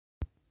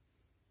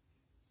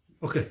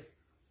Okay.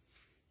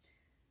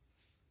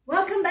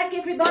 Welcome back,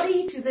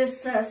 everybody, to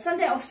this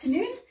Sunday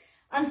afternoon.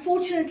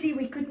 Unfortunately,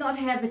 we could not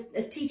have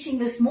a teaching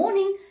this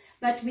morning,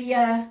 but we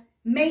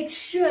made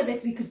sure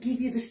that we could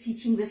give you this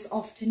teaching this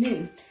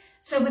afternoon.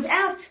 So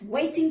without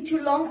waiting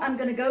too long, I'm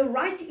going to go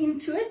right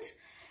into it.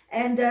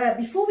 And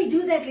before we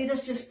do that, let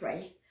us just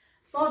pray.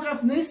 Father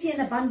of mercy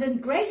and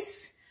abundant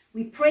grace,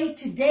 we pray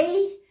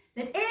today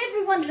that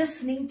everyone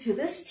listening to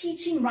this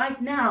teaching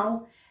right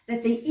now,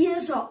 that their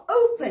ears are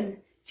open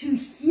to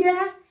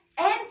hear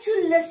and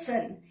to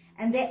listen,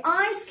 and their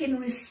eyes can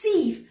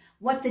receive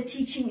what the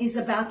teaching is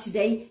about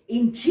today.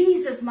 In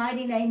Jesus'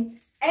 mighty name,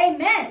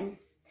 amen.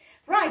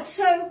 Right,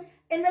 so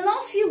in the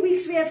last few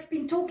weeks, we have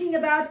been talking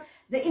about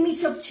the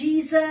image of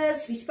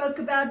Jesus. We spoke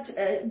about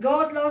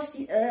God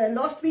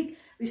last week.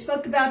 We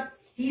spoke about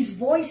his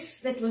voice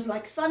that was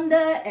like thunder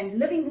and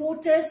living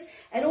waters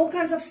and all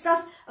kinds of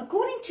stuff,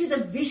 according to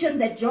the vision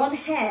that John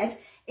had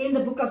in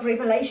the book of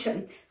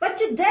Revelation. But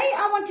today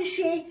I want to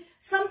share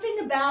something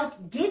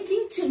about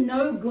getting to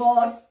know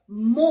God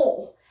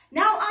more.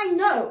 Now I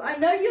know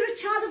you're a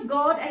child of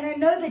God, and I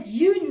know that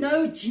you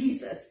know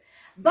Jesus.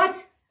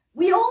 But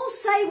we all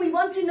say we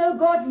want to know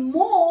God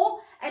more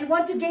and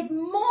want to get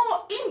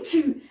more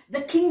into the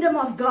kingdom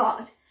of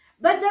God.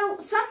 But though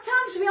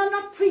sometimes we are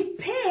not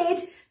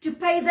prepared to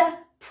pay the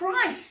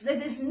price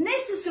that is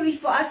necessary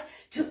for us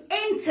to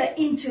enter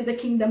into the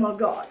kingdom of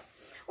God.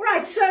 All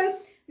right, so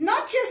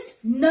not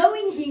just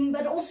knowing him,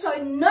 but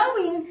also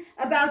knowing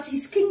about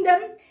his kingdom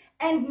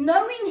and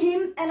knowing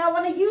him, and I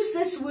want to use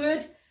this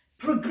word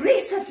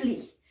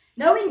progressively,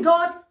 knowing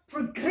God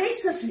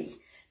progressively,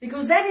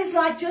 because that is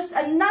like just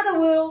another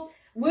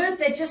word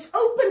that just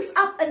opens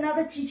up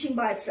another teaching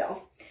by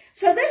itself.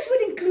 So this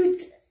would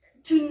include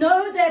to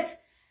know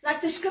that,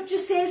 like the scripture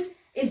says,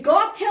 if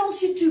God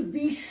tells you to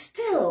be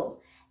still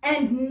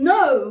and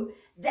know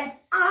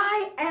that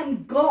I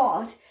am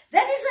God,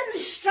 that is an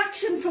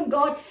instruction from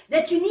God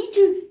that you need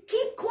to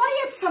keep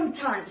quiet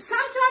sometimes.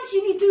 Sometimes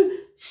you need to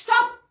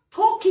stop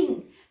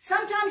talking.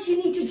 Sometimes you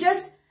need to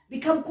just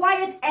become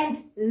quiet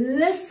and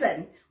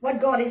listen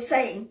what God is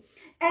saying.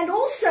 And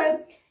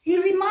also,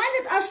 he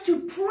reminded us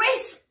to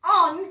press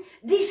on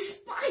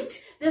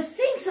despite the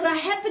things that are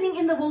happening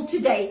in the world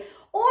today.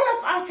 All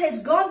of us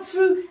has gone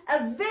through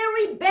a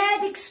very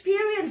bad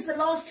experience the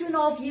last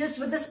 2.5 years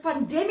with this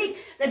pandemic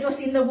that was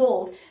in the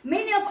world.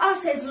 Many of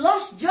us has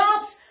lost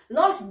jobs,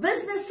 lost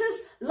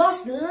businesses,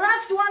 lost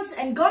loved ones,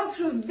 and gone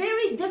through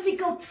very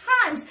difficult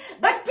times.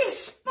 But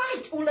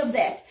despite all of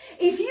that,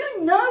 if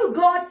you know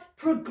God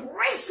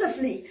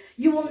progressively,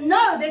 you will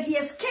know that he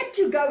has kept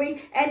you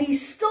going, and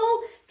he's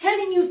still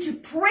telling you to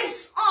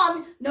press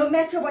on no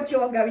matter what you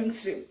are going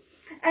through.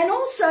 And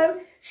also,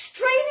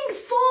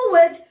 straining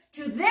forward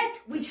to that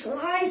which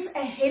lies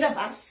ahead of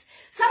us.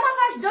 Some of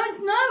us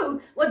don't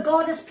know what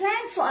God has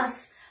planned for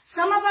us.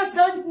 Some of us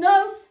don't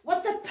know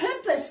what the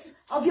purpose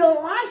of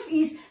your life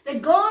is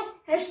that God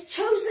has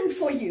chosen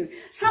for you.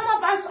 Some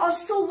of us are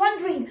still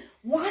wondering,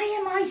 why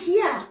am I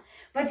here?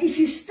 But if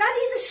you study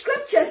the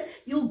scriptures,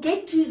 you'll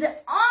get to the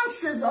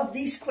answers of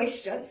these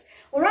questions.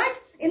 All right?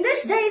 In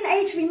this day and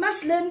age, we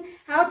must learn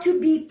how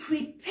to be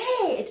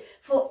prepared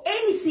for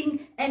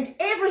anything and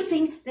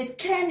everything that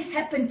can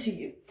happen to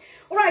you.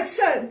 All right,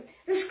 so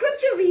the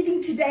scripture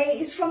reading today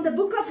is from the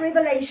book of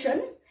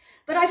Revelation,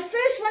 but I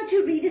first want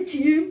to read it to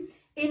you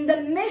in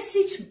the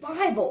Message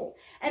Bible.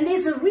 And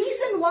there's a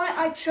reason why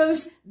I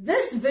chose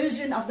this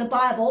version of the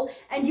Bible,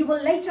 and you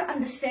will later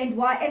understand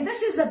why. And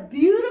this is a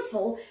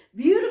beautiful,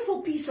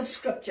 beautiful piece of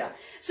scripture.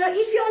 So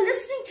if you're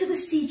listening to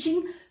this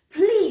teaching,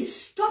 please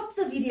stop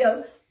the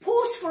video,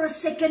 pause for a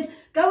second,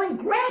 go and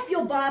grab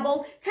your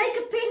Bible, take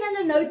a pen and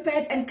a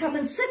notepad, and come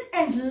and sit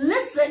and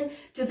listen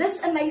to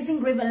this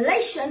amazing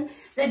revelation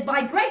that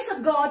by grace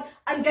of God,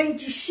 I'm going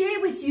to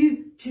share with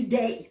you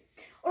today.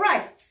 All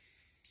right.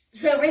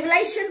 So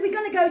Revelation, we're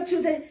going to go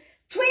to the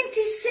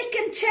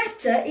 22nd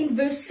chapter in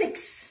verse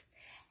 6.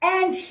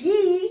 And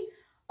he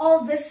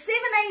of the 7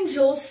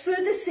 angels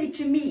further said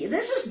to me,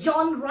 this was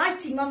John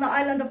writing on the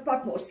island of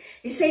Patmos.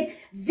 He said,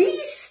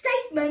 these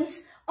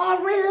statements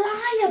are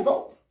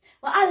reliable.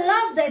 Well, I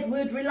love that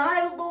word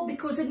reliable,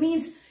 because it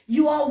means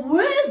you are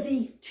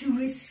worthy to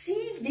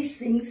receive these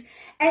things,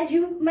 and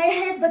you may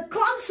have the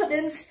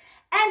confidence,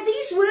 and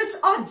these words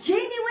are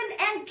genuine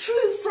and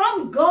true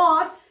from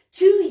God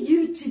to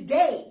you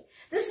today.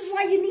 This is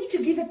why you need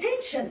to give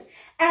attention.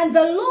 And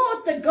the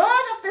Lord, the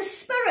God of the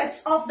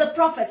spirits of the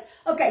prophets.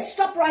 Okay,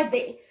 stop right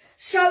there.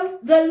 So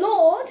the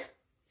Lord,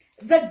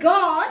 the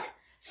God,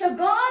 so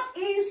God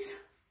is,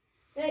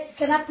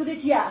 can I put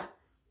it here?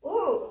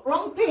 Oh,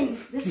 wrong pen.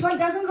 This one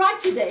doesn't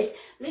write today.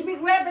 Let me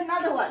grab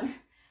another one.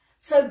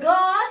 So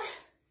God,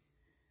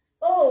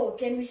 oh,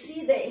 can we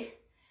see there?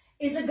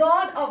 Is a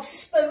God of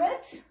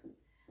spirit,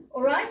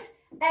 all right?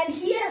 And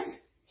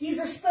he's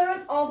a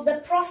spirit of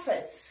the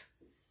prophets.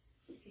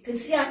 You can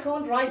see I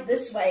can't write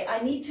this way. I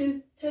need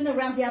to turn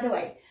around the other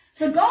way.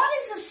 So God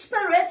is a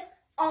spirit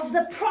of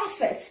the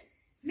prophets.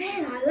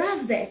 Man, I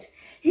love that.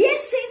 He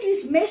has sent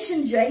his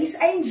messenger, his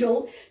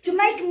angel, to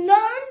make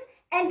known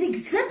and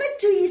exhibit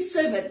to his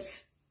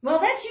servants. Well,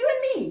 that's you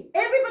and me.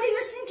 Everybody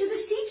listening to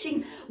this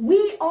teaching,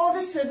 we are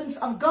the servants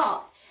of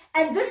God.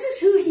 And this is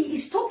who he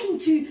is talking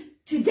to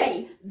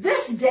today,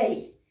 this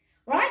day,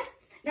 right?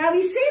 Now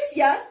he says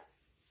here,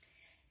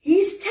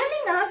 he's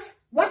telling us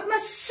what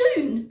must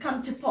soon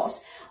come to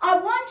pass. I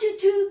want you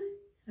to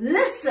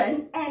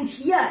listen and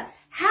hear.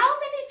 How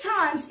many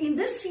times in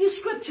this few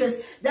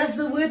scriptures does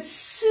the word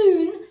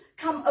soon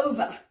come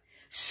over?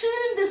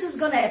 Soon this is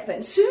going to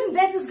happen. Soon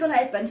that is going to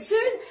happen.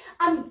 Soon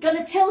I'm going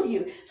to tell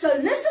you. So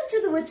listen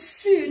to the word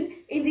soon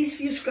in these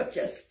few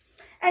scriptures.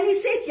 And he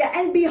said here,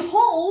 and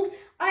behold,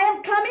 I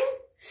am coming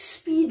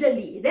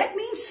speedily. That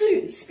means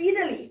soon,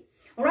 speedily.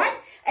 All right?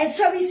 And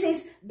so he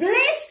says,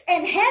 blessed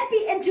and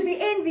happy and to be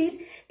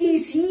envied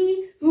is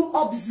he who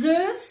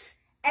observes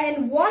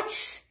and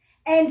watches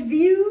and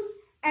views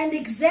and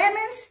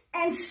examines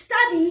and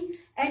study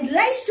and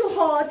lays to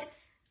heart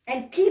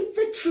and keep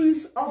the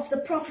truth of the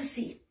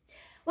prophecy.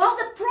 Well,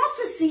 the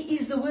prophecy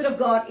is the word of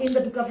God in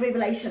the book of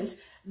Revelations.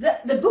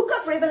 The book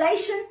of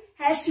Revelation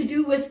has to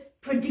do with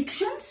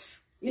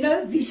predictions, you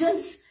know,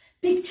 visions,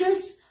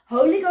 pictures,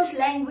 Holy Ghost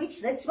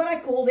language, that's what I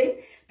call them,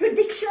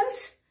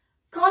 predictions,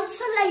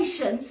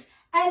 consolations,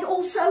 and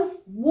also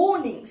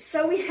warnings.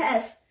 So we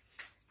have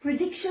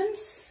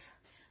predictions.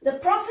 The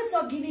prophets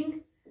are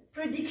giving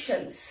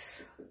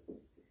predictions,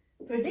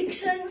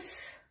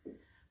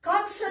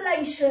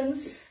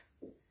 consolations,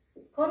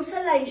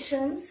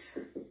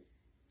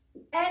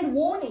 and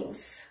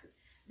warnings.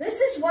 This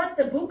is what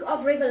the book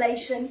of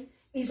Revelation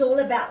is all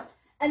about.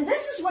 And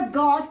this is what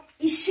God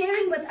is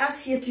sharing with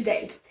us here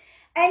today.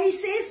 And he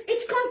says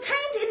it's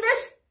contained in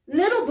this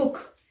little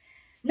book.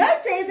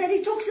 Note there that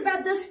he talks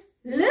about this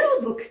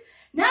little book.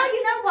 Now,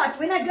 you know what?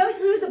 When I go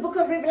through the book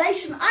of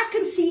Revelation, I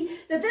can see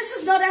that this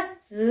is not a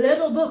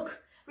little book.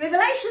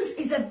 Revelations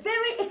is a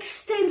very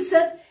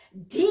extensive,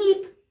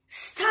 deep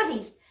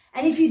study.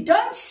 And if you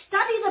don't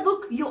study the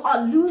book, you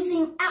are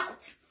losing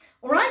out.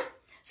 All right?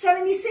 So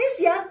when he says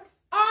here,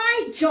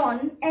 I,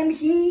 John, am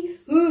he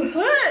who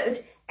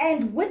heard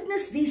and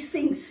witnessed these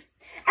things.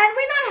 And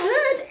when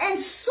I heard and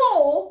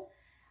saw,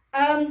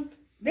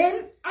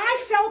 then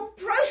I fell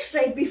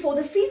prostrate before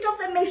the feet of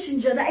the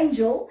messenger, the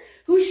angel,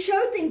 who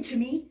showed them to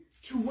me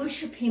to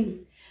worship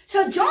him.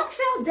 So John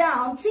fell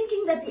down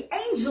thinking that the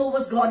angel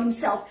was God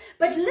himself.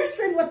 But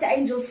listen what the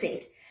angel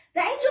said.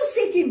 The angel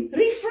said to him,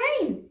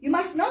 refrain, you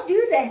must not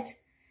do that.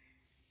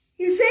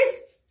 He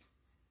says,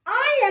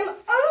 I am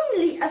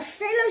only a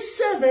fellow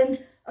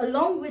servant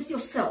along with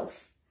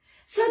yourself.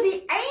 So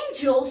the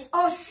angels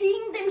are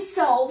seeing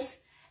themselves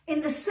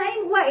in the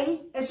same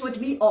way as what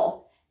we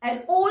are.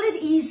 And all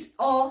it is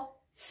are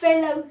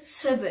fellow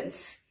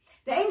servants.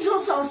 The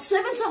angels are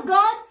servants of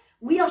God.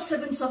 We are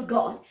servants of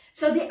God.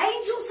 So the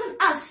angels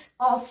and us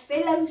are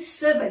fellow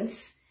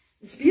servants.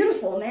 It's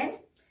beautiful, man.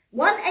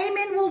 One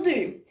amen will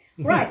do.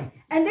 Right.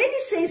 And then he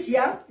says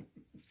here,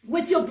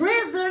 with your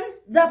brethren,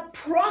 the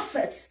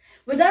prophets,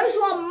 with those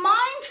who are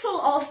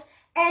mindful of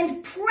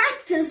and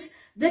practice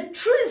the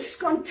truths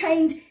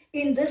contained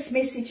in this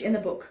message in the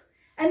book.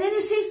 And then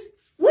he says,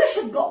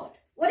 worship God.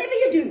 Whatever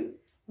you do,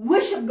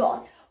 worship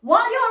God.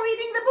 While you're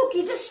reading the book,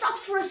 he just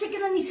stops for a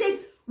second and he said,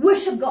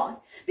 worship God.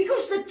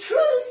 Because the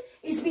truth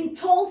is being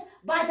told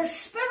by the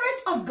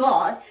Spirit of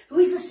God, who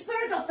is the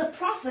Spirit of the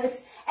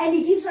prophets, and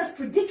he gives us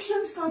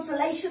predictions,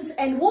 consolations,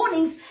 and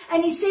warnings.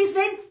 And he says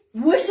then,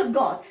 worship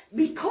God.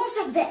 Because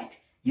of that,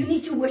 you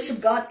need to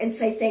worship God and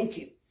say thank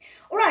you.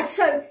 All right,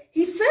 so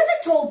he further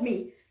told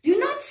me, do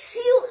not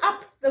seal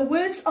up the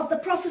words of the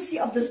prophecy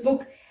of this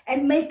book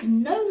and make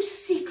no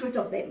secret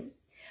of them.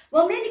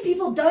 Well, many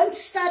people don't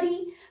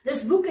study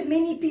this book and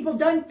many people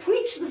don't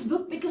preach this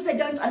book because they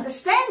don't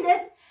understand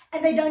it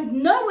and they don't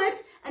know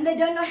it and they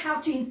don't know how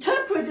to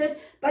interpret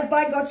it. But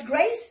by God's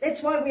grace,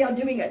 that's why we are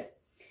doing it.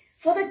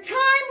 For the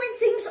time when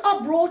things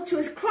are brought to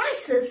a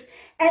crisis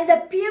and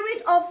the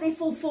period of their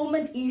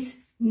fulfillment is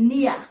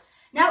near.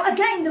 Now,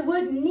 again, the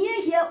word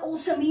near here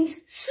also means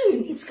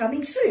soon. It's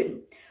coming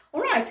soon.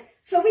 All right.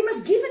 So we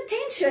must give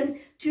attention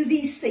to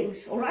these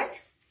things. All right.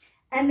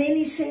 And then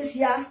he says,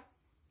 yeah,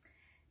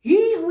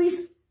 he who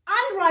is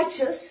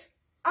unrighteous,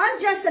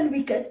 unjust and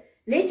wicked,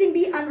 let him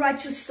be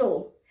unrighteous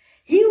still.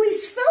 He who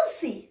is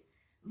filthy,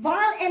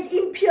 vile and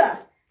impure,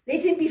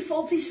 let him be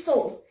filthy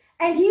still.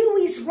 And he who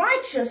is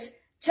righteous,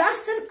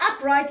 just and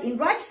upright, in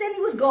right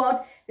standing with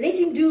God, let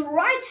him do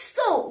right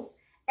still.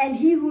 And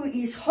he who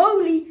is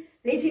holy,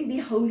 let him be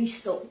holy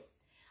still.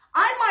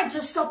 I might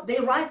just stop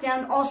there right now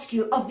and ask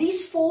you, of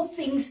these four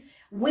things,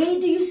 where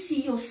do you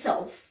see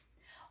yourself?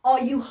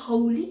 Are you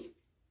holy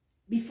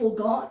before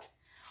God?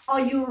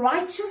 Are you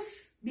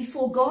righteous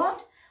before God?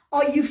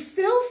 Are you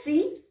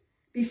filthy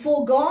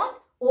before God?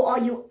 Or are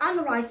you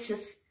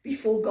unrighteous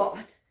before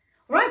God?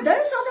 Right?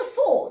 Those are the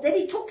four that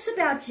he talks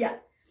about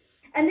here.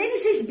 And then he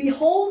says,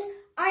 behold,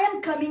 I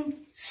am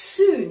coming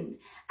soon.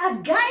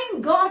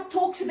 Again, God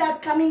talks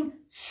about coming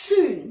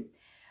soon.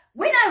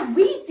 When I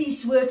read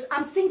these words,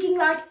 I'm thinking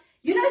like,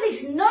 you know,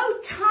 there's no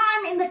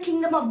time in the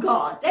kingdom of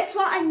God. That's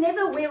why I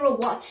never wear a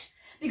watch.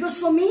 Because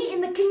for me,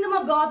 in the kingdom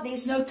of God,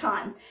 there's no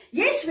time.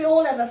 Yes, we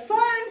all have a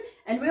phone,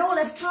 and we all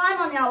have time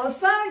on our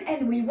phone,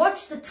 and we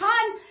watch the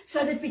time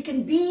so that we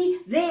can be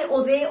there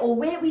or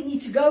where we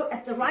need to go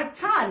at the right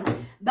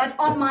time. But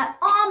on my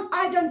arm,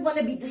 I don't want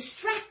to be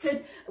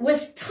distracted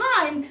with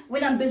time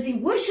when I'm busy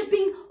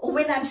worshiping or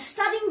when I'm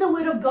studying the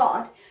Word of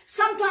God.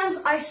 Sometimes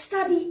I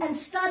study and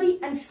study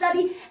and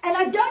study, and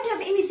I don't have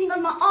anything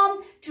on my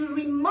arm to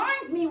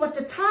remind me what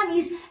the time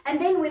is.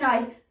 And then when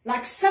I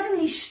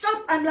suddenly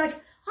stop, I'm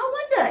like,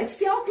 I wonder, it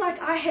felt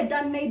like I had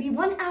done maybe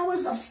 1 hour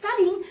of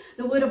studying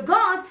the Word of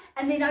God,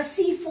 and then I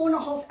see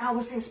 4.5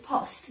 hours has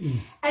passed.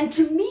 And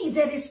to me,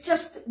 that is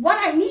just what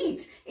I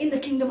need in the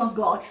kingdom of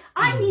God.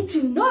 I need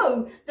to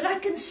know that I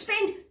can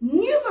spend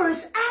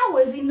numerous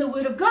hours in the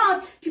Word of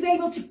God to be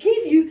able to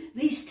give you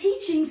these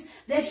teachings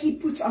that He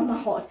puts on my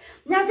heart.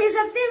 Now, there's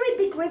a very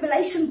big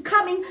revelation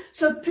coming,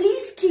 so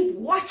please keep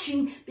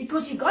watching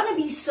because you're going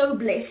to be so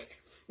blessed.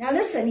 Now,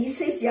 listen, He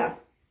says here,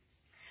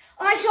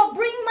 I shall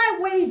bring my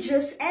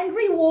wages and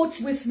rewards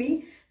with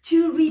me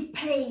to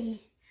repay.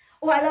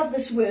 Oh, I love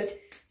this word,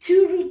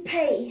 to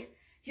repay.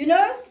 You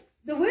know,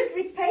 the word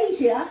repay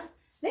here,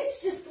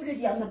 let's just put it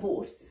here on the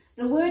board.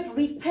 The word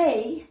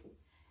repay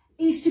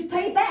is to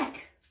pay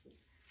back.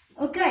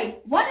 Okay,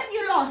 what have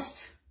you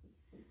lost?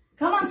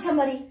 Come on,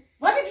 somebody.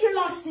 What have you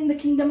lost in the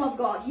kingdom of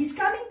God? He's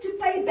coming to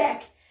pay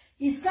back.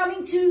 He's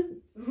coming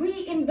to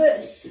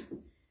reimburse.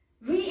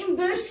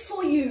 Reimburse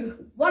for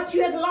you what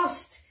you have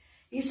lost.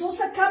 He's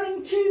also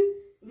coming to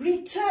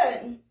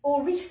return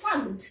or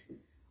refund,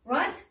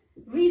 right?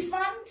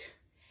 Refund.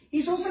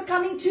 He's also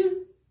coming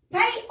to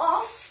pay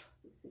off.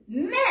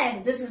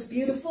 Man, this is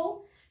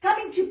beautiful.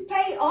 Coming to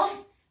pay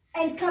off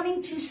and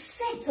coming to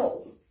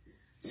settle.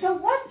 So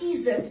what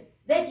is it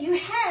that you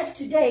have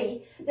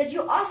today that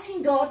you're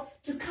asking God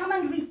to come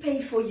and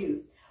repay for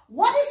you?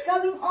 What is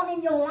going on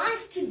in your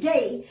life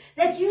today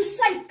that you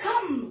say,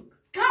 come,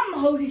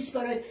 Holy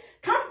Spirit,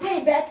 come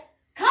pay back,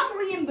 come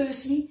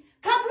reimburse me,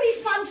 come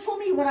refund for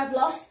me what I've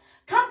lost.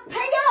 Come pay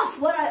off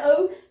what I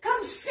owe.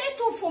 Come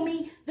settle for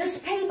me this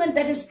payment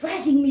that is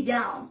dragging me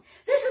down.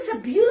 This is a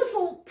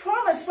beautiful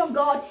promise from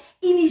God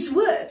in His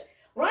Word.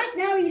 Right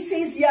now He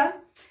says here,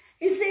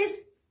 He says,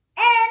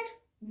 and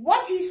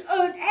what His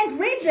own, and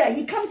render.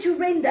 He come to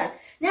render.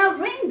 Now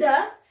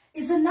render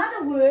is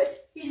another word.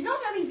 He's not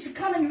only to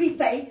come and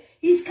repay,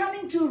 He's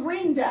coming to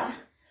render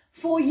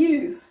for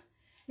you.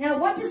 Now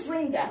what is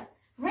render?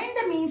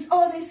 Render means,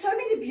 oh, there's so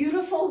many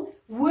beautiful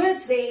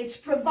words there. It's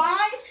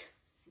provide.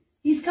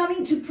 He's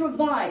coming to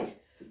provide.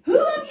 Who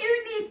of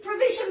you need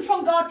provision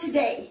from God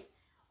today?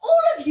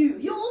 All of you.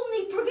 You all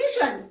need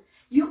provision.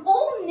 You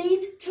all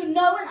need to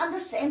know and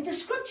understand the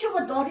scripture,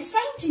 what God is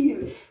saying to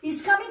you.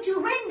 He's coming to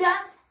render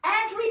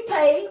and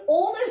repay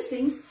all those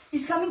things.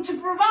 He's coming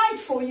to provide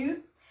for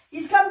you.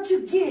 He's come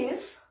to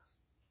give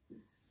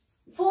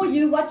for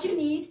you what you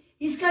need.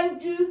 He's going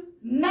to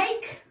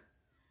make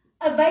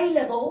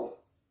available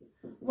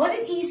what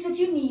it is that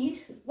you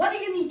need. What do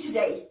you need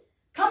today?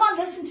 Come on,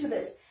 listen to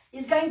this.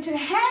 He's going to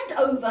hand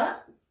over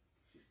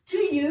to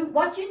you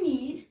what you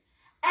need,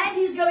 and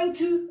He's going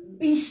to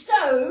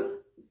bestow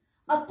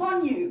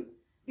upon you.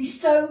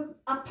 Bestow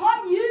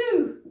upon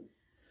you.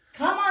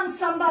 Come on,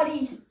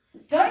 somebody.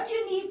 Don't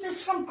you need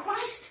this from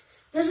Christ?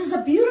 This is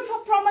a beautiful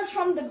promise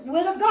from the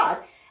Word of God.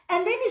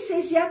 And then He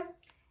says here,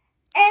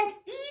 and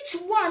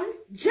each one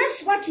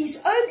just what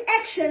his own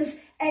actions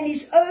and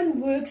his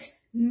own works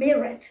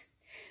merit.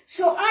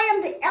 So I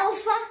am the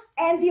Alpha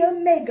and the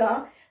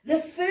Omega, the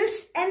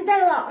first and the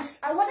last.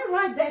 I want to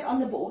write that on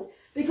the board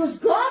because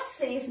God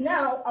says,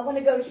 now I want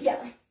to go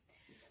here.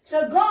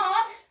 So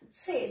God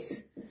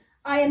says,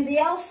 I am the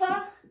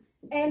Alpha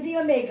and the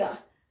Omega.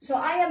 So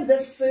I am the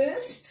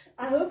first.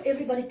 I hope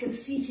everybody can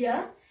see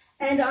here.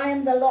 And I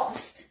am the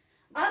last.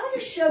 I want to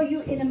show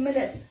you in a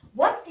minute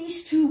what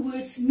these two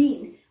words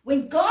mean.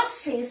 When God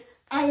says,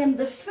 I am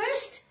the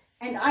first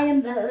and I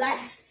am the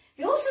last.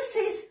 He also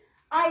says,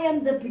 I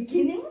am the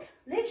beginning.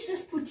 Let's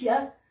just put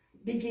here,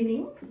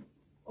 beginning.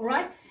 All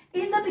right.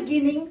 In the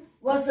beginning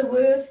was the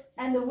Word,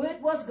 and the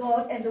Word was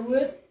God, and the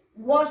Word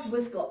was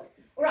with God.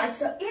 All right.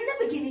 So in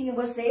the beginning it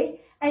was there,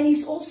 and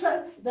He's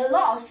also the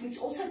last, which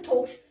also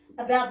talks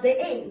about the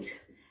end.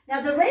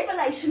 Now the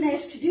revelation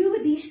has to do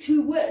with these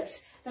two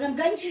words that I'm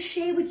going to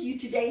share with you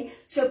today.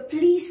 So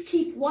please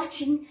keep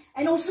watching,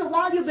 and also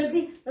while you're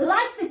busy,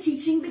 like the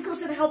teaching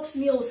because it helps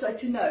me also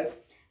to know.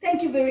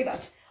 Thank you very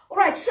much. All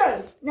right.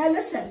 So now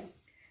listen.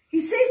 He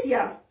says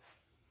here,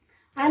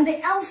 I'm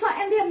the Alpha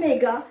and the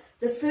Omega,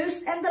 the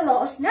first and the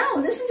last. Now,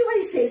 listen to what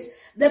He says.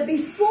 The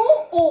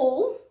before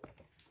all,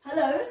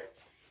 hello,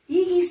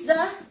 He is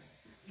the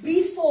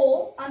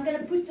before. I'm going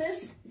to put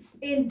this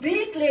in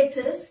big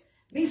letters,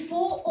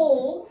 before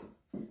all.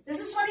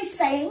 This is what He's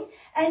saying.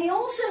 And He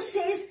also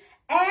says,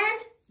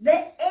 and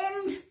the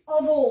end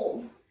of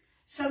all.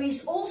 So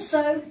He's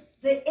also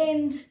the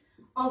end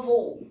of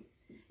all.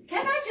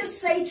 Can I just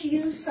say to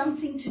you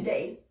something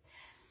today?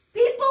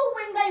 People,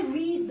 when they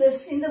read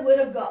this in the Word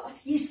of God,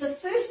 He's the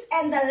first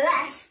and the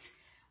last.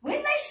 When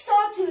they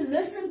start to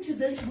listen to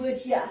this word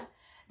here,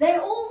 they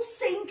all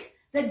think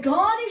that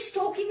God is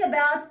talking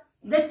about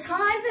the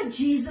time that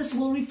Jesus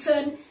will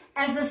return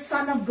as the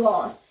Son of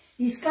God.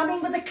 He's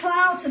coming with the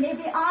clouds and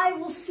every eye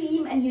will see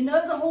him, and you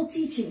know the whole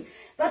teaching.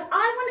 But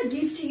I want to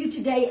give to you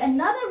today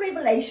another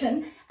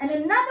revelation and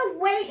another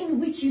way in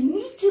which you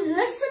need to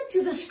listen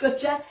to the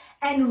scripture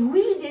and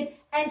read it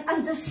and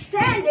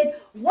understand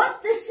it,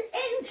 what this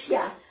end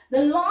here,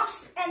 the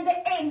last and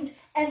the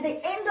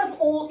end of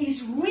all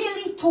is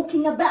really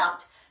talking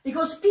about.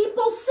 Because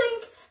people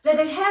think that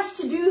it has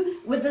to do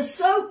with the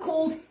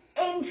so-called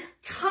end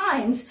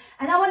times.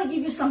 And I want to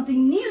give you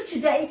something new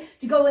today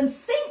to go and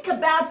think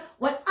about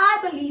what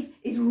I believe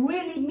it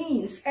really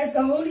means as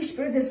the Holy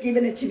Spirit has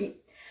given it to me.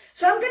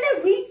 So I'm going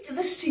to read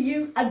this to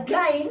you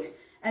again,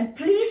 and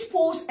please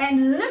pause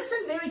and listen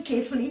very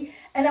carefully.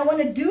 And I want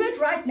to do it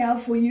right now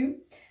for you,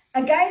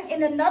 again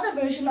in another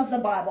version of the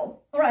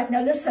Bible. All right,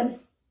 now listen.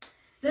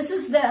 This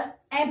is the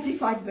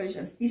Amplified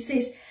version. He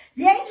says,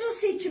 the angel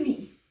said to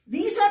me,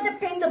 these are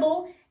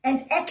dependable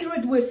and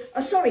accurate words.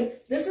 Oh, sorry,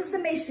 this is the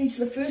Message.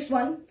 The first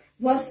one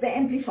was the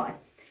Amplified.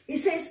 He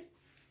says,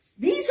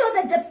 these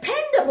are the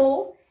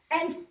dependable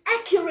and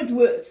accurate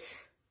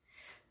words.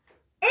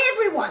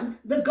 Everyone,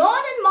 the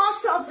God and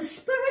Master of the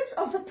spirits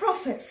of the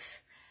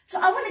prophets. So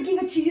I want to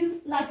give it to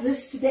you like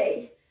this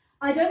today.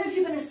 I don't know if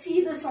you're going to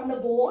see this on the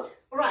board.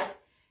 All right,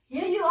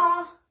 here you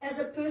are as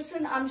a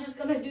person. I'm just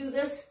going to do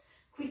this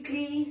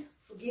quickly.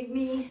 Forgive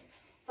me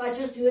if I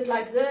just do it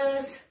like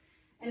this.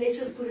 And let's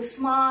just put a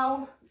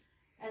smile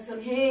and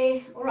some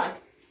hair. All right,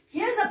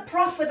 here's a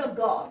prophet of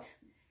God.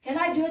 Can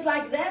I do it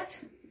like that?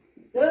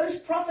 Those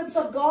prophets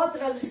of God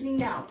that are listening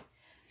now.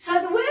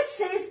 So the word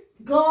says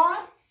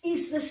God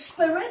is the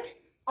spirit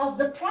of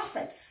the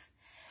prophets.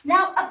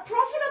 Now, a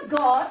prophet of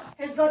God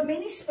has got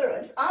many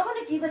spirits. I want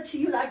to give it to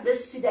you like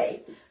this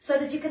today so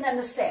that you can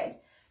understand.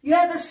 You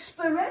have a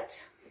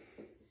spirit,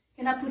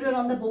 can I put it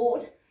on the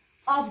board,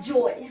 of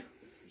joy.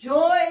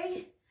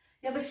 Joy.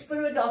 You have a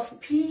spirit of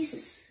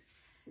peace.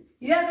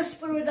 You have a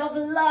spirit of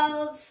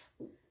love.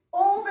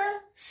 All the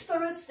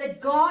spirits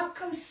that God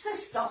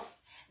consists of.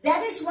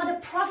 That is what a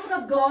prophet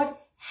of God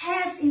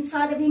has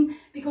inside of him,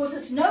 because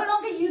it's no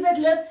longer you that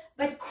live,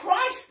 but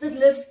Christ that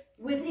lives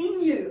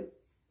within you.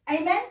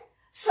 Amen?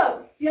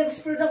 So, you have a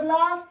spirit of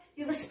love,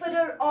 you have a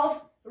spirit of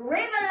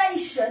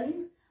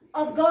revelation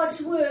of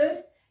God's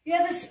word, you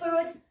have a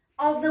spirit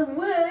of the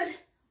word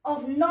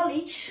of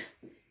knowledge,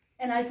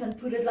 and I can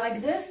put it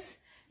like this.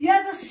 You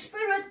have a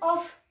spirit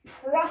of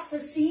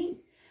prophecy,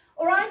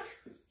 all right?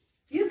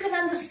 You can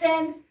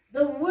understand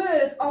the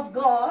word of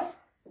God,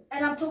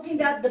 and I'm talking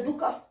about the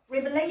book of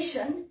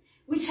Revelation,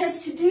 which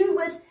has to do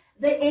with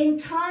the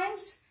end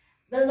times,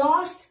 the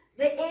last,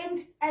 the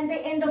end, and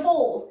the end of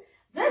all.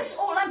 This,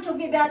 all I'm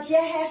talking about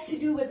here, has to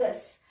do with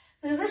this.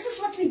 So this is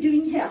what we're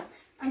doing here.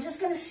 I'm just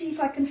going to see if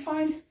I can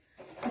find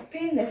a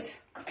pen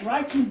that's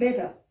writing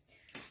better.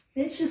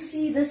 Let's just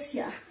see this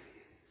here.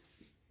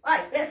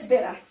 Right, that's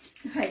better.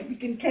 Right, we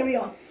can carry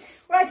on.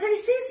 Right, so he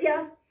says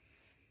here,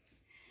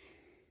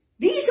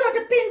 these are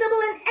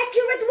dependable and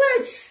accurate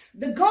words.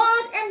 The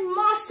God and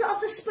Master of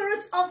the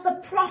spirits of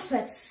the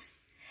prophets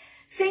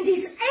sent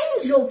his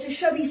angel to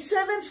show his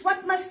servants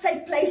what must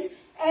take place,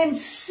 and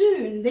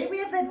soon. There we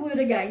have that word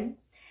again.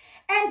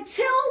 And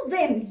tell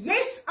them,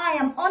 yes, I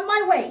am on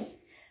my way.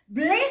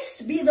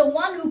 Blessed be the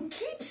one who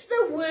keeps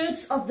the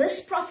words of this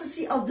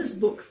prophecy of this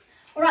book.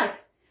 All right,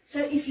 so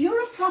if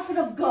you're a prophet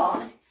of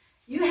God,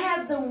 you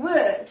have the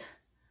word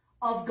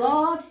of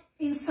God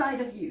inside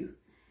of you.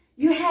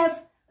 You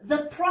have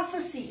the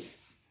prophecy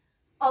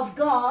of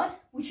God,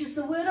 which is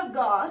the word of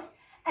God,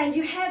 and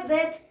you have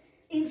that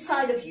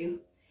inside of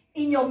you.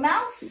 In your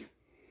mouth,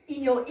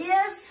 in your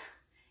ears,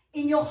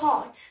 in your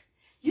heart.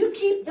 You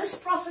keep this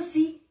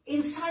prophecy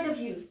inside of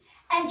you.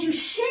 And you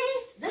share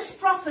this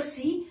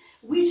prophecy,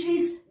 which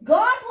is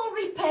God will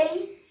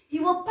repay, he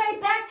will pay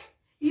back,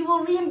 he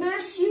will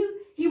reimburse you,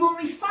 he will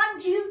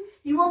refund you,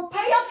 he will pay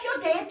off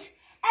your debt,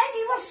 and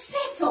he will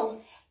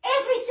settle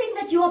everything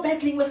that you are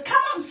battling with.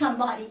 Come on,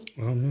 somebody.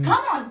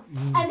 Come on.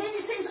 And then he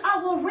says, I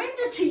will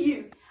render to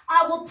you.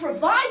 I will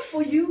provide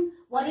for you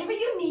whatever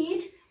you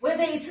need,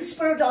 whether it's a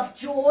spirit of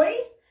joy,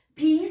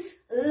 peace,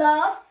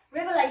 love,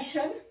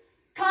 revelation,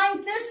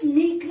 kindness,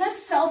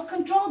 meekness,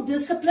 self-control,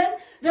 discipline,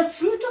 the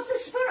fruit of the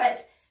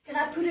Spirit. Can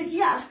I put it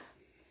here?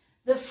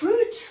 The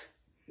fruit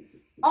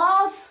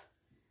of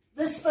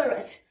the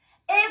Spirit.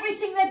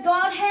 Everything that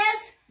God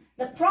has,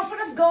 the prophet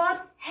of God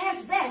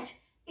has that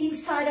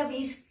inside of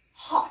his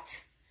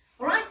heart.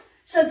 All right?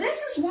 So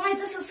this is why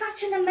this is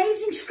such an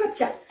amazing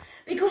scripture.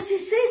 Because he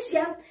says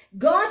here,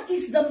 God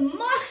is the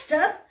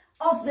master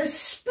of the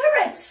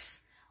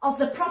spirits of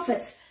the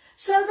prophets.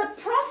 So the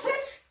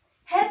prophets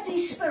have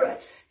these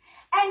spirits.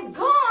 And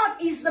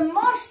God is the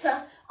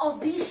master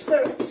of these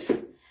spirits.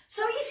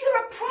 So if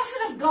you're a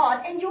prophet of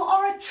God, and you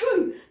are a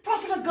true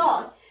prophet of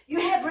God,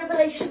 you have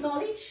revelation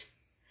knowledge,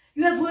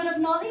 you have word of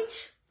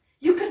knowledge,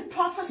 you can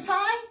prophesy,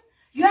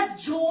 you have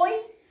joy,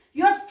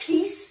 you have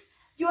peace,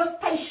 you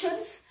have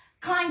patience,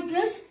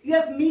 kindness, you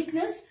have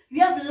meekness, you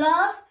have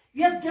love,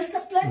 you have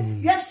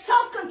discipline, you have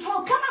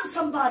self-control. Come on,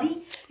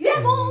 somebody. You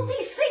have all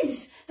these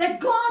things that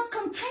God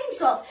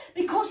contains of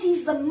because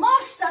he's the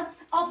master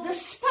of the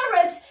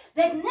spirits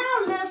that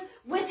now live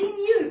within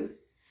you.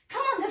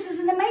 Come on, this is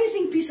an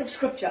amazing piece of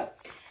scripture.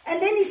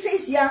 And then he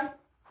says, yeah,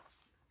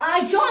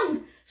 I,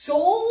 John, saw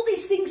all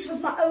these things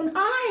with my own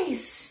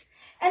eyes,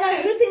 and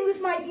I heard them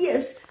with my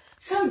ears.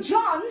 So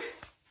John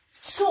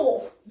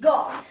saw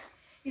God.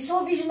 He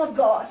saw a vision of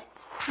God.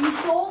 He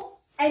saw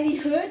and he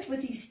heard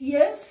with his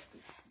ears,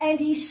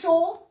 and he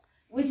saw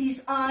with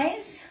his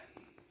eyes.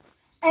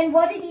 And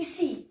what did he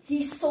see?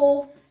 He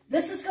saw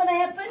this is going to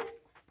happen,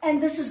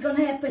 and this is going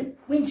to happen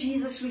when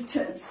Jesus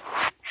returns.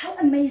 How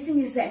amazing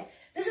is that?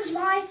 This is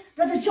why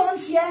Brother John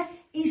here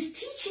is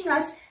teaching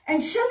us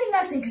and showing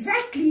us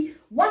exactly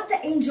what the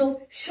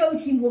angel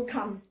showed him will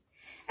come.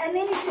 And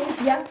then he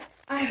says, yeah,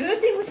 I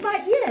heard them with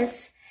my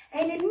ears.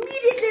 And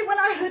immediately when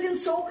I heard and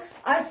saw,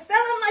 I fell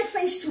on my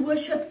face to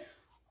worship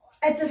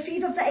at the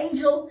feet of the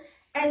angel.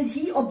 And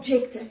he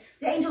objected.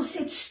 The angel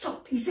said,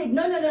 stop. He said,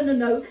 no, no, no, no,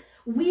 no.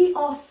 We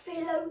are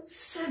fellow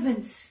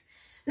servants.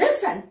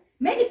 Listen,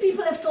 many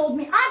people have told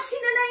me, I've seen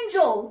an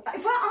angel.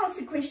 If I ask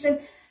the question,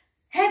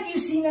 have you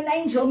seen an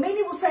angel?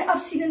 Many will say,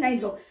 I've seen an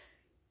angel.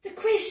 The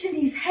question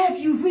is, have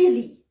you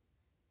really?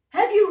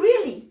 Have you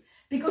really?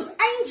 Because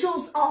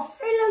angels are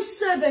fellow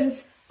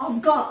servants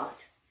of God.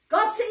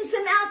 God sends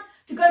them out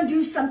to go and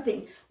do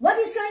something. What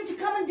he's going to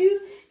come and do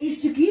is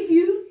to give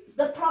you,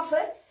 the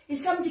prophet,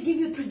 he's coming to give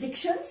you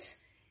predictions.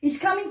 He's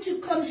coming to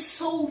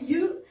console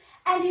you.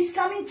 And he's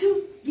coming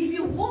to give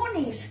you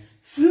warnings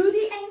through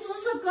the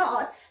angels of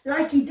God,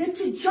 like he did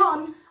to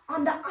John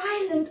on the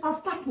island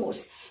of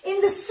Patmos.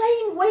 In the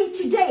same way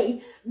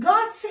today,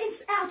 God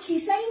sends out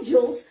his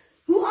angels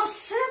who are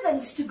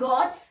servants to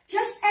God,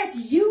 just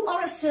as you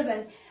are a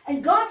servant.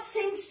 And God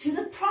sends to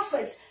the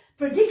prophets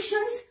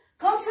predictions,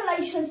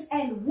 consolations,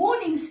 and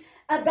warnings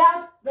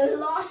about the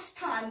last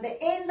time,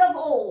 the end of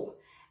all.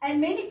 And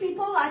many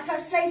people, like I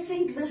say,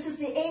 think this is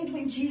the end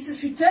when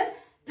Jesus returned,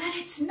 but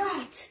it's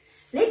not.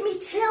 Let me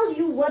tell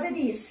you what it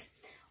is.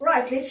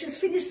 Right, let's just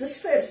finish this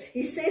first.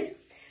 He says,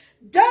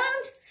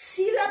 don't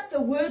seal up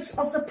the words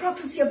of the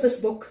prophecy of this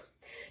book.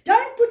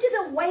 Don't put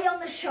it away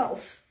on the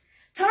shelf.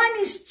 Time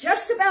is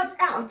just about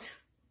out.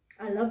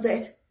 I love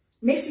that.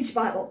 Message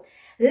Bible.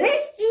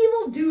 Let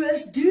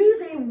evildoers do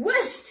their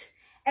worst,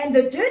 and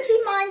the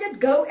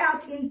dirty-minded go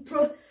out in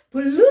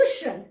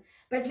pollution.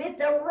 But let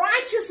the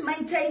righteous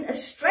maintain a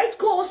straight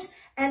course,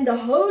 and the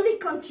holy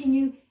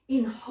continue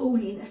in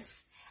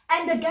holiness.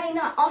 And again,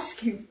 I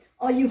ask you,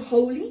 are you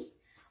holy?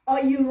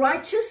 Are you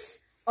righteous?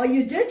 Are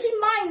you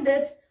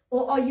dirty-minded?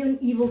 Or are you an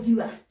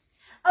evildoer?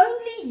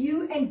 Only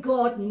you and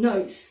God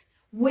knows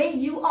where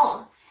you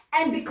are.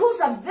 And because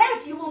of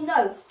that, you will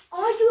know,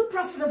 are you a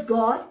prophet of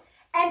God?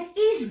 And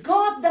is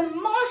God the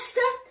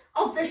master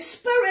of the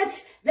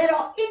spirits that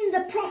are in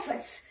the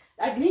prophets?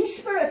 Like these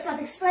spirits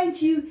I've explained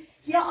to you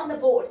here on the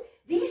board.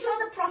 These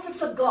are the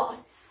prophets of God.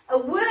 A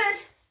word,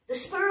 the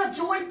spirit of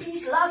joy,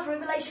 peace, love,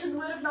 revelation,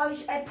 word of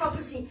knowledge, and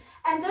prophecy.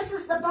 And this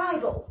is the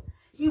Bible.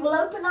 He will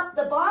open up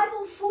the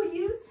Bible for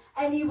you,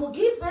 and he will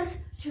give this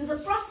to the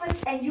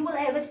prophets, and you will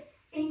have it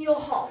in your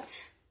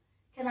heart.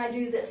 Can I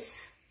do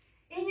this?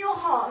 In your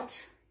heart.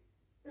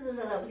 This is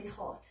a lovely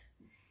heart.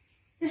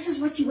 This is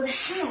what you will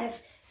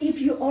have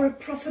if you are a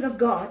prophet of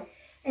God.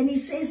 And he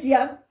says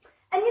here,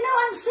 and you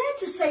know, I'm sad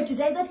to say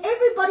today that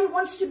everybody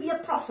wants to be a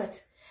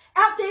prophet.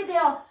 Out there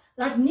are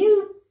like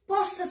new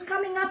pastors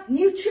coming up,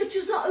 new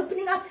churches are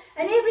opening up,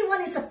 and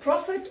everyone is a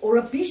prophet or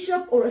a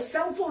bishop or a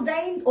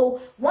self-ordained or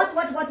what.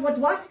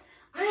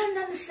 I don't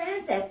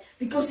understand that,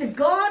 because if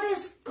God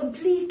is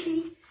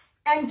completely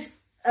and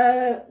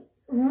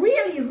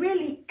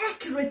really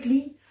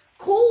accurately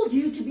called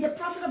you to be a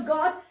prophet of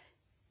God,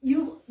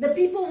 the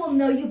people will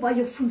know you by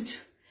your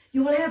fruit.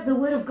 You will have the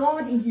word of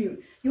God in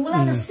you. You will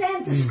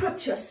understand the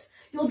scriptures.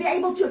 You'll be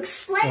able to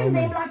explain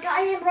them like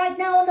I am right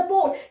now on the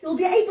board. You'll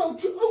be able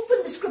to open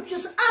the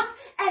scriptures up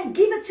and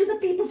give it to the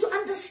people to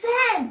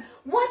understand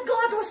what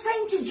God was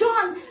saying to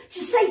John to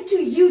say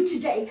to you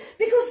today.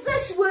 Because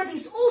this word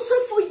is also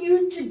for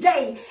you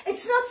today.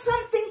 It's not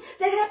something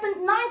that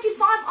happened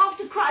 95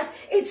 after Christ.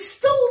 It's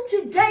still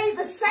today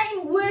the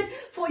same word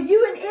for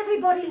you and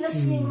everybody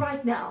listening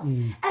right now.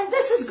 And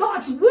this is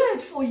God's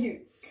word for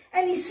you.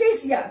 And he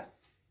says here,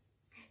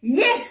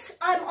 yes,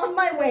 I'm on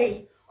my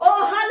way.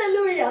 Oh,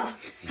 hallelujah.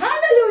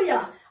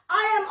 Hallelujah.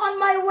 I am on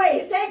my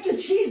way. Thank you,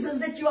 Jesus,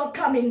 that you are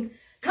coming.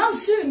 Come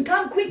soon.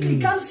 Come quickly.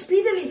 Come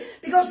speedily.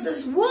 Because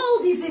this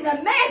world is in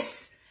a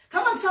mess.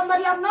 Come on,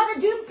 somebody. I'm not a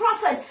doomed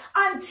prophet.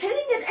 I'm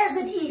telling it as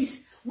it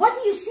is. What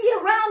do you see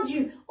around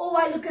you? Oh,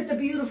 I look at the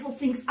beautiful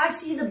things. I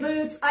see the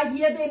birds. I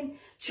hear them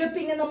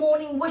chirping in the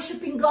morning,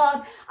 worshiping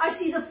God. I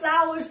see the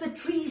flowers, the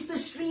trees, the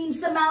streams,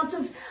 the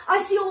mountains.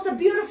 I see all the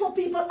beautiful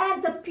people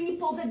and the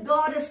people that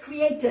God has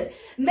created,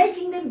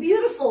 making them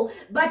beautiful.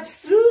 But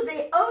through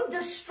their own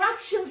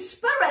destruction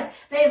spirit,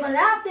 they have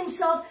allowed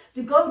themselves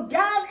to go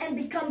down and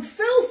become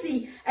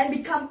filthy and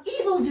become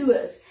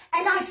evildoers.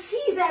 And I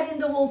see that in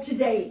the world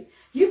today.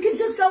 You can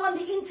just go on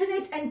the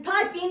internet and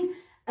type in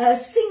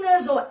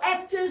singers or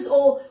actors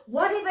or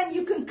whatever, and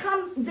you can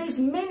come. There's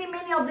many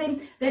of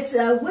them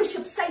that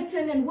worship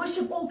Satan and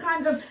worship all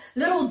kinds of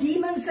little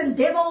demons and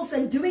devils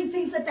and doing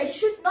things that they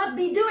should not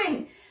be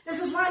doing.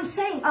 This is why I'm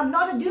saying I'm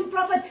not a doom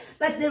prophet,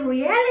 but the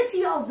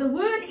reality of the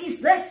word is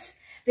this.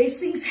 There's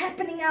things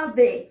happening out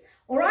there.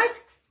 All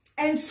right?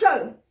 And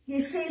so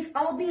he says,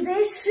 I'll be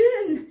there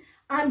soon.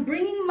 I'm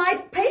bringing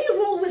my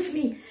payroll with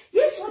me.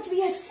 Yes, what we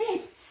have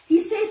said. He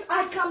says,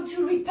 I come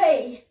to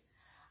repay.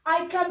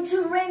 I come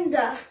to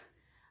render.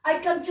 I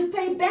come to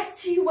pay back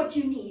to you what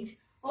you need.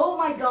 Oh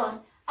my God.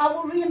 I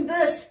will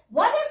reimburse.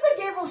 What has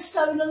the devil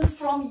stolen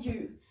from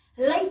you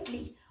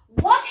lately?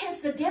 What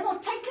has the devil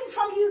taken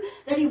from you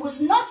that he was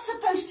not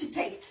supposed to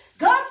take?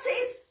 God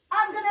says,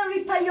 I'm going to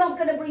repay you. I'm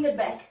going to bring it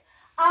back.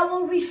 I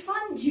will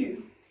refund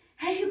you.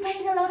 Have you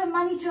paid a lot of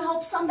money to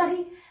help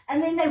somebody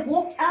and then they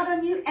walked out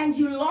on you and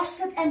you lost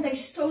it and they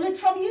stole it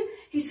from you?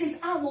 He says,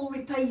 I will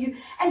repay you.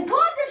 And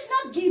God does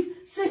not give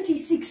 30,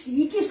 60.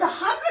 He gives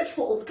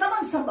 100-fold. Come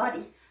on,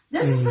 somebody.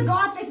 This is the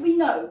God that we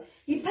know.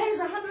 He pays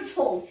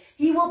 100-fold.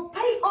 He will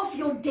pay off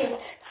your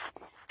debt.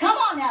 Come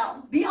on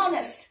now. Be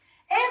honest.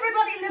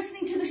 Everybody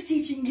listening to this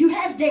teaching, you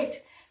have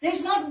debt.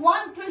 There's not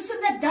one person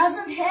that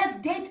doesn't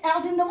have debt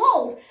out in the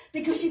world,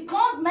 because you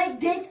can't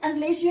make debt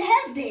unless you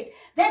have debt.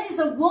 That is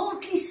a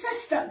worldly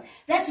system.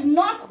 That's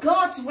not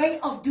God's way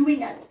of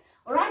doing it.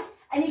 All right?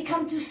 And he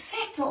come to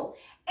settle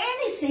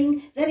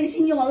anything that is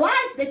in your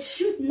life that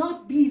should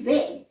not be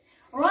there.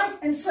 All right?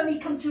 And so he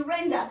come to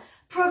render,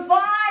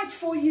 provide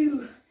for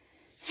you.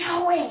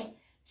 Yahweh,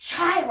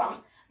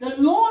 Jireh, the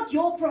Lord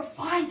your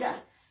provider.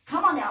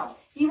 Come on now.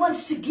 He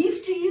wants to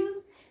give to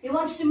you. He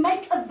wants to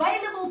make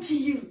available to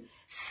you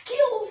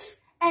skills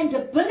and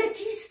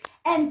abilities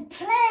and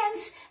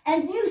plans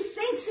and new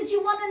things that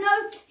you want to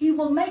know. He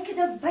will make it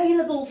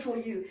available for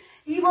you.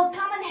 He will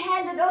come and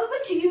hand it over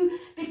to you,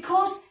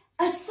 because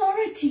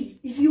authority,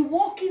 if you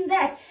walk in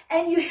that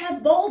and you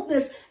have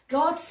boldness,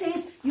 God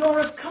says you're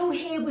a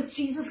co-heir with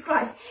Jesus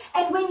Christ.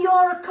 And when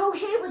you're a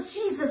co-heir with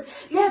Jesus,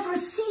 you have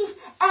received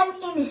an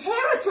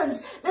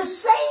inheritance, the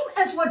same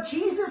as what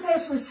Jesus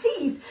has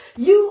received.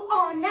 You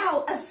are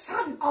now a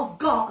son of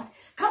God.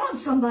 Come on,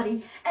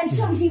 somebody. And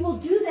so he will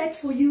do that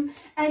for you,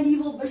 and he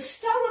will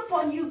bestow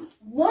upon you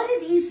what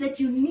it is that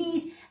you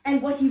need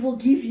and what he will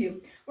give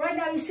you. Right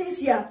now he says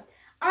here,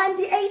 I'm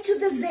the A to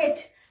the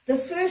Z, the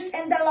first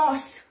and the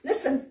last.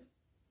 Listen,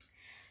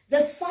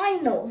 the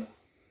final.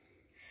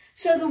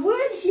 So the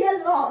word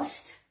here,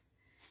 last,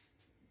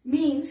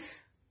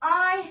 means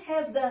I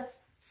have the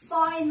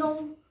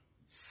final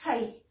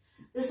say.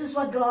 This is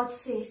what God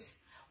says.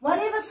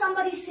 Whatever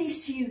somebody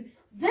says to you,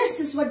 this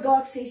is what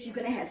God says you're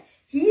going to have.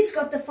 He's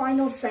got the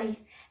final say.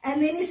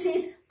 And then he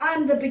says,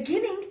 I'm the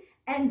beginning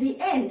and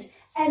the end.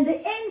 And the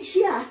end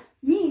here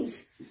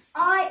means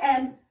I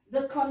am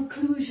the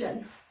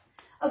conclusion.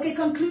 Okay,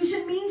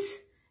 conclusion means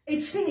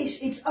it's finished,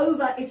 it's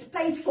over, it's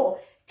paid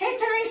for.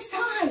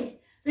 Tetelestai,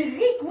 the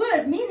Greek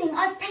word meaning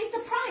I've paid the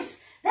price.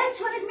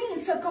 That's what it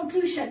means, so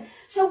conclusion.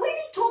 So when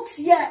he talks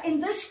here in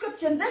this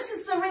scripture, and this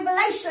is the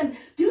revelation,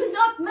 do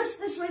not miss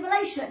this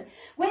revelation.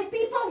 When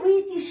people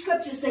read these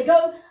scriptures, they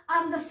go,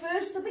 I'm the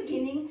first, the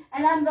beginning,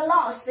 and I'm the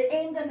last, the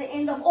end and the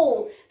end of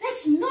all.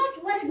 That's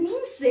not what it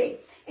means there.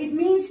 It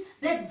means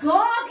that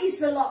God is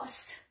the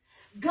last.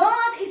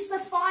 God is the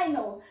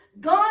final.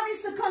 God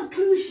is the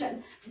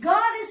conclusion.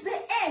 God is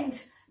the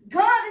end.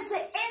 God is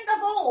the end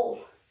of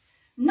all.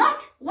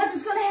 Not what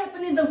is going to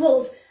happen in the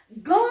world.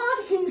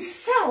 God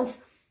himself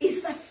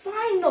is the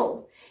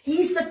final.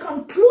 He's the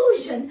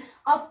conclusion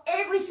of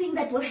everything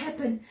that will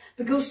happen.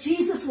 Because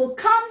Jesus will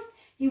come.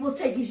 He will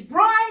take his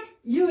bride,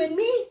 you and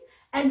me,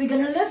 and we're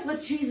going to live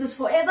with Jesus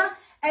forever.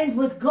 And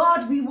with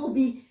God, we will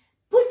be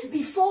put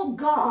before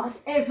God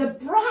as a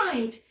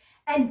bride.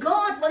 And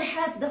God will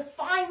have the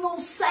final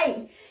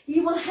say. He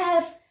will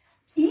have,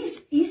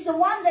 he's the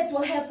one that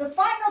will have the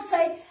final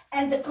say.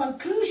 And the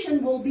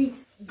conclusion will be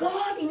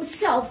God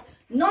himself,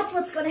 not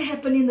what's going to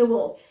happen in the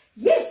world.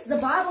 Yes, the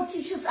Bible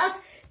teaches us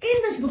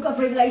in this book of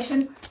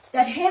Revelation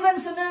that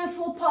heavens and earth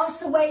will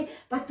pass away,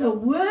 but the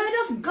word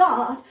of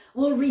God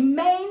will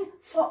remain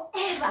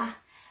forever.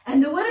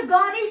 And the word of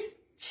God is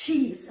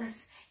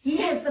Jesus. He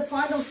has the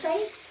final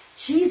say.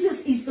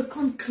 Jesus is the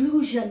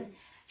conclusion.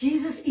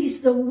 Jesus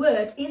is the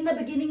Word. In the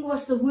beginning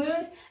was the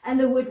Word, and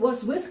the Word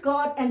was with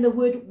God, and the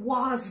Word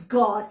was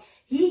God.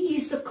 He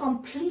is the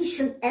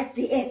completion at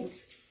the end.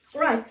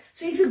 Right,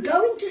 so if you're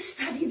going to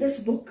study this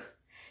book,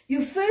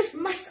 you first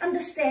must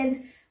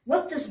understand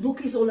what this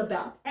book is all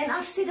about. And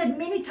I've said it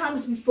many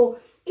times before,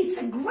 it's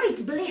a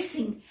great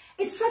blessing.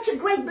 It's such a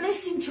great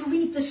blessing to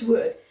read this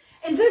word.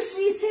 In verse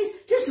 3 it says,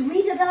 just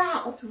read it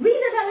aloud, read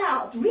it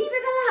aloud, read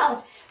it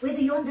aloud.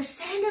 Whether you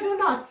understand it or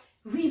not,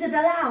 read it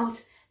aloud,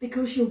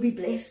 because you'll be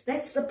blessed.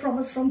 That's the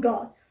promise from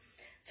God.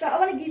 So I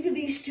want to give you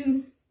these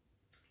two.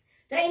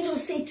 The angel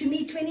said to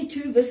me,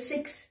 22 verse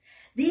 6,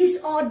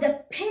 these are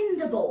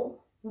dependable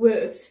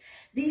words.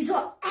 These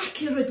are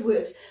accurate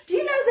words. Do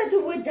you know that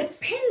the word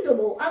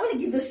dependable, I want to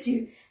give this to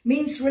you,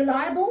 means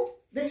reliable?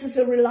 This is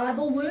a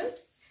reliable word.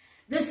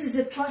 This is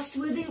a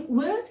trustworthy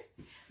word.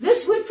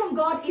 This word from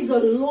God is a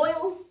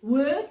loyal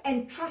word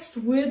and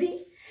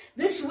trustworthy.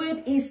 This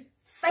word is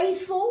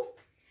faithful.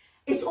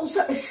 It's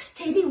also a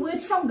steady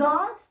word from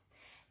God.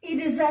 It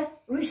is a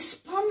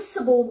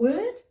responsible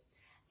word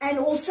and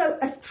also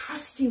a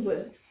trusty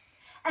word.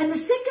 And the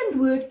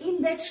second word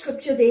in that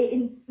scripture there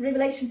in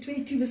Revelation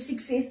 22 verse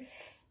 6 says,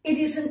 it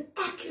is an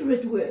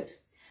accurate word.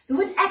 The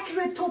word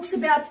accurate talks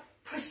about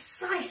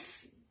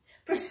precise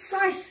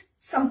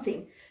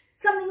something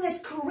that's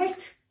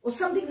correct or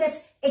something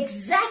that's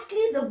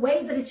exactly the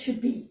way that it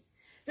should be.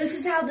 This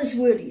is how this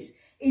word is.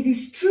 It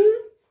is true,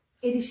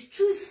 it is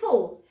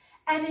truthful,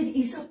 and it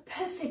is a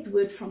perfect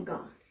word from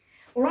God.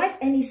 All right,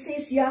 and he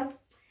says here,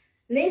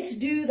 let's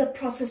do the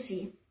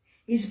prophecy.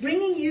 He's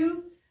bringing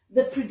you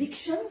the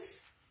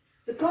predictions,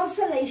 the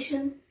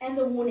consolation, and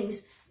the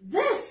warnings.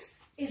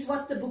 This is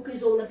what the book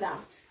is all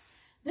about.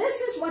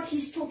 This is what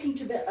he's talking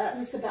to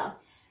us about.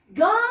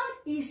 God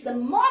is the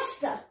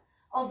master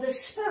of the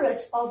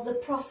spirits of the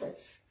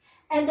prophets.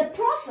 And the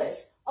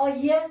prophets are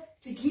here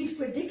to give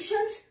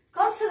predictions,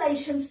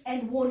 consolations,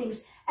 and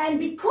warnings. And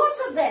because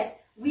of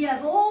that, we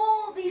have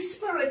all these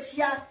spirits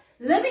here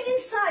living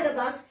inside of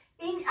us,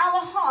 in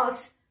our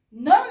hearts.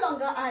 No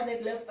longer I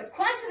that live, but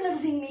Christ that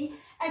lives in me.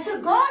 And so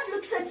God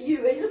looks at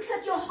you, He looks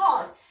at your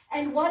heart.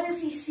 And what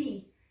does He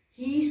see?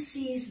 He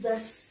sees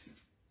this.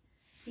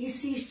 He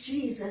sees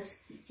Jesus.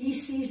 He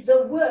sees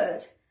the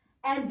Word.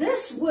 And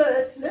this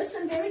Word,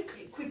 listen very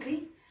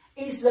quickly,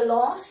 is the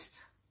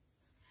last.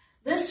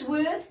 This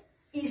Word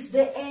is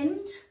the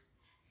end.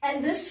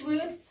 And this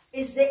Word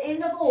is the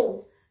end of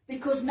all.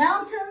 Because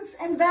mountains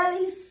and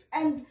valleys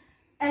and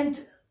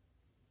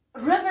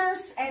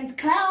rivers and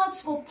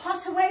clouds will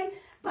pass away,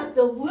 but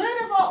the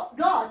Word of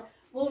God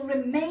will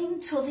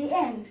remain till the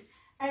end.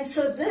 And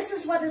so this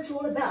is what it's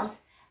all about.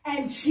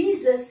 And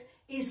Jesus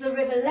is the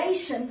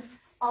revelation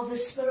of the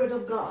Spirit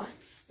of God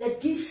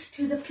that gives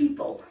to the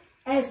people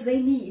as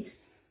they need.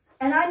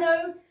 And I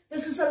know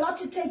this is a lot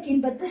to take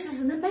in, but this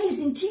is an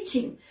amazing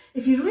teaching.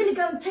 If you really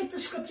go and take the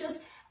scriptures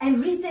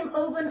and read them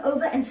over and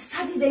over and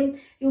study them,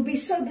 you'll be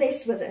so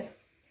blessed with it.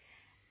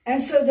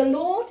 And so the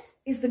Lord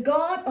is the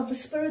God of the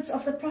spirits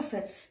of the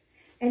prophets.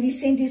 And He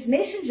sent His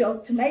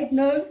messenger to make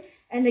known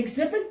and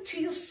exhibit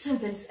to your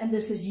servants. And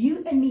this is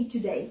you and me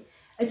today.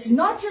 It's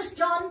not just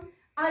John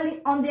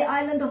on the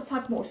island of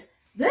Patmos.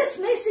 This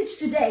message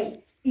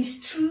today is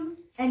true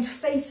and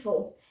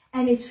faithful.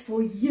 And it's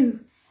for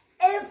you.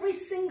 Every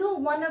single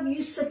one of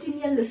you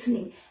sitting here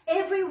listening,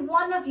 every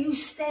one of you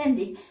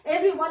standing,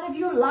 every one of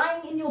you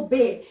lying in your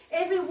bed,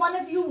 every one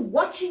of you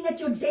watching at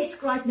your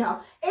desk right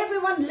now,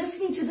 everyone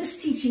listening to this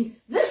teaching,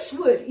 this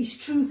word is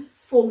true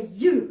for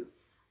you.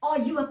 Are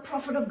you a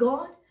prophet of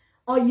God?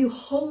 Are you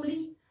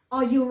holy?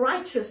 Are you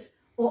righteous?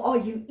 Or are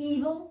you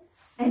evil?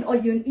 And are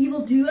you an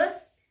evildoer?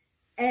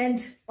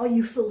 And are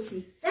you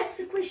filthy? That's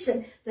the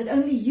question that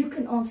only you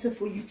can answer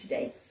for you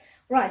today.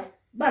 Right,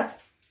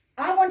 but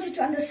I want you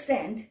to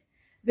understand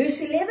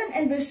verse 11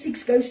 and verse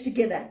 6 goes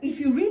together. If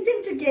you read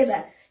them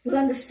together, you'll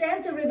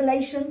understand the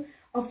revelation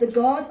of the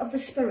God of the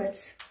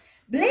spirits.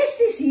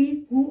 Blessed is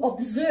he who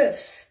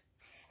observes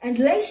and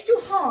lays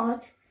to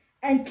heart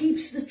and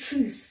keeps the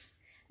truth.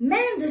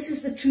 Man, this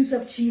is the truth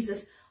of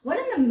Jesus. What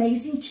an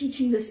amazing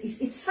teaching this is.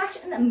 It's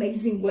such an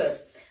amazing word.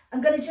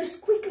 I'm going to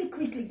just quickly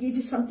give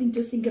you something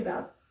to think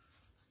about.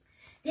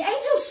 The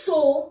angel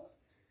Saul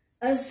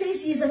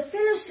says he is a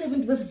fellow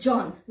servant with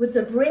John, with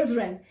the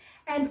brethren,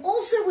 and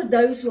also with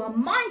those who are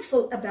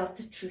mindful about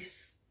the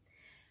truth.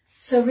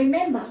 So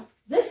remember,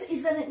 this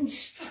is an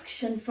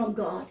instruction from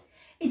God.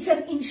 It's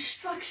an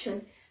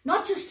instruction,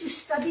 not just to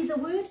study the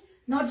word,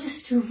 not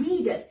just to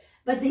read it,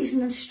 but there's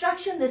an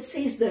instruction that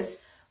says this: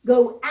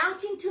 go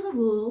out into the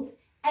world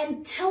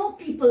and tell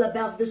people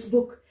about this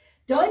book.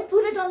 Don't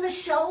put it on the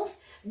shelf.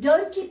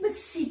 Don't keep it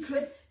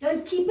secret.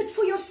 Don't keep it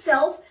for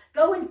yourself.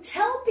 Go and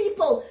tell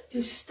people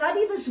to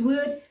study this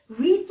word,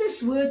 read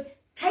this word,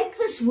 take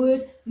this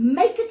word,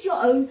 make it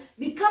your own,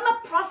 become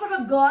a prophet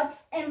of God,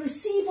 and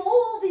receive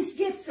all these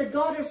gifts that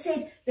God has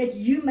said that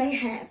you may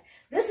have.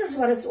 This is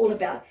what it's all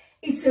about.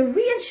 It's a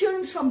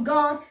reassurance from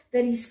God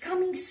that He's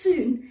coming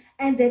soon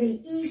and that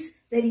He is,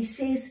 that He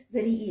says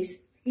that He is.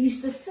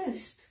 He's the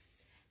first.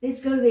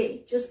 Let's go there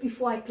just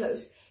before I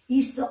close.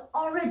 He's the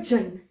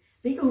origin,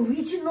 the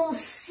original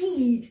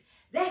seed.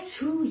 That's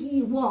who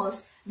He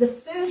was. The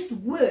first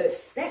word.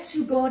 That's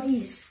who God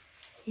is.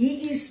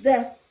 He is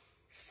the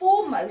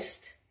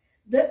foremost,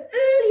 the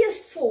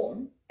earliest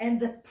form, and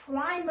the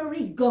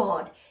primary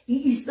God.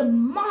 He is the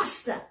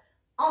master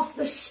of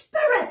the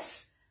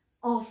spirits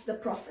of the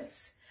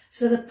prophets.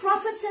 So the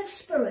prophets have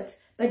spirits,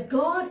 but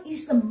God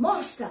is the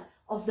master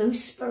of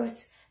those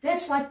spirits.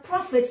 That's why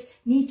prophets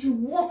need to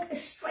walk a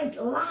straight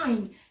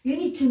line. You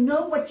need to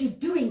know what you're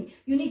doing.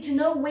 You need to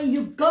know where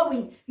you're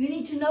going. You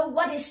need to know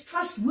what is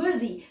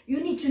trustworthy. You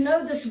need to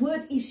know this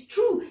word is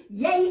true.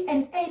 Yea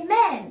and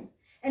amen.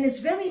 And it's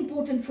very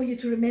important for you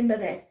to remember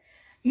that.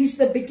 He's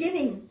the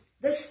beginning,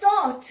 the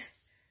start,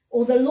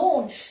 or the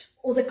launch,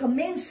 or the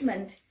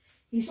commencement.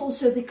 He's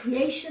also the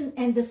creation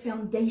and the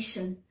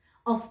foundation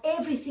of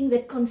everything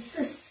that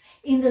consists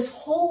in this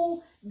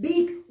whole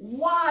big,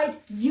 wide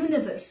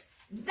universe.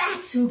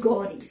 That's who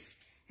God is.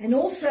 And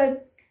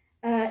also,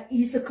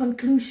 He's the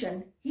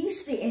conclusion.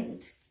 He's the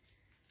end.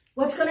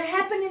 What's going to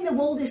happen in the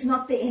world is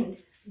not the end.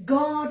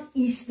 God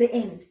is the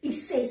end. He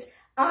says,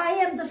 I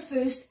am the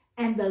first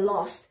and the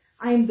last.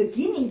 I am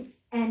beginning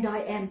and I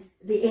am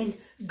the end.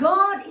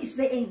 God is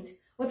the end.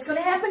 What's going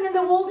to happen in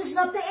the world is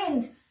not the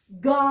end.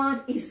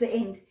 God is the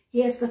end.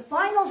 He has the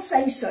final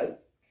say-so.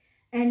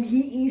 And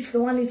He is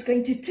the one who's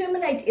going to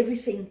terminate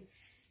everything.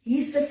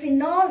 He's the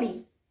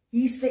finale.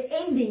 He's the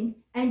ending.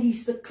 And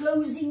He's the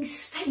closing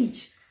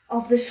stage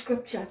of the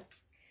scripture.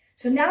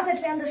 So now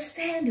that we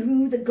understand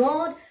who the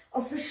God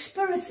of the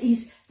spirits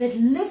is that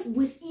live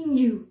within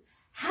you,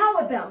 how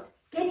about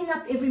getting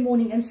up every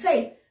morning and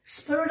say,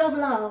 Spirit of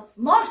love,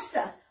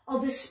 Master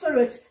of the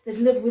spirits that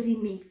live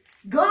within me.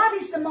 God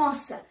is the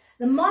Master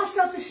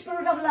of the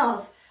Spirit of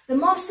love, the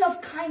Master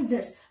of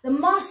kindness, the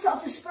Master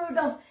of the Spirit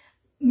of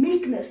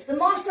meekness, the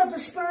Master of the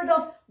Spirit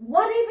of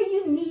whatever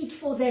you need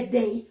for that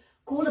day.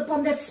 Call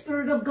upon that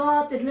Spirit of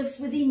God that lives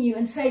within you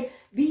and say,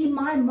 be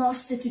my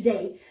Master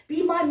today.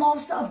 Be my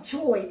Master of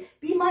joy.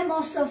 Be my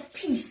Master of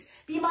peace.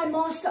 Be my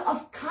Master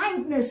of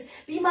kindness.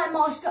 Be my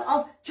Master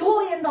of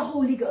joy in the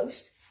Holy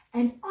Ghost.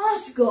 And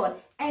ask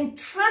God and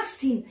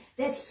trust Him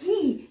that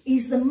He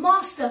is the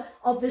Master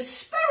of the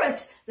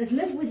spirits that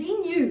live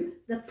within you,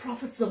 the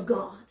prophets of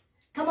God.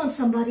 Come on,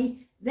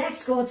 somebody.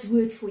 That's God's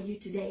word for you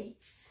today.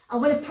 I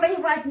want to pray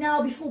right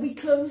now before we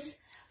close.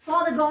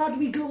 Father God,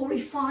 we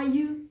glorify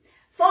you.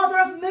 Father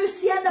of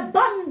mercy and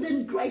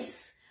abundant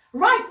grace,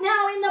 right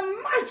now in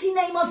the mighty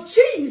name of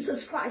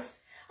Jesus Christ,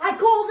 I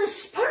call the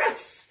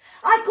spirits,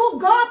 I call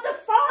God the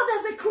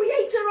Father, the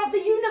creator of the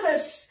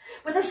universe,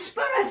 with the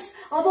spirits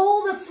of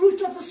all the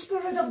fruit of the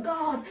Spirit of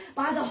God,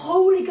 by the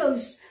Holy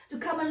Ghost, to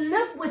come and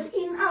live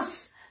within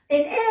us,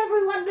 and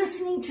everyone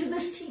listening to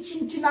this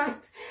teaching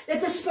tonight,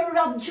 that the spirit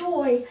of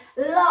joy,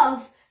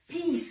 love,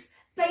 peace,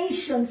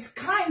 patience,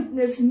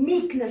 kindness,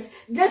 meekness,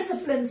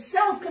 discipline,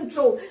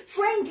 self-control,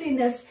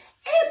 friendliness,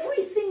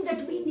 everything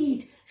that we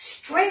need,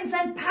 strength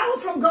and power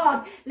from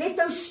God, let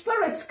those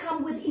spirits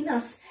come within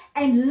us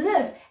and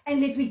live,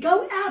 and let we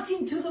go out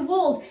into the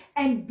world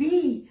and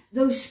be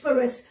those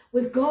spirits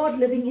with God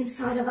living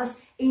inside of us.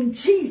 In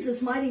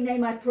Jesus' mighty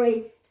name I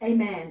pray,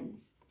 amen.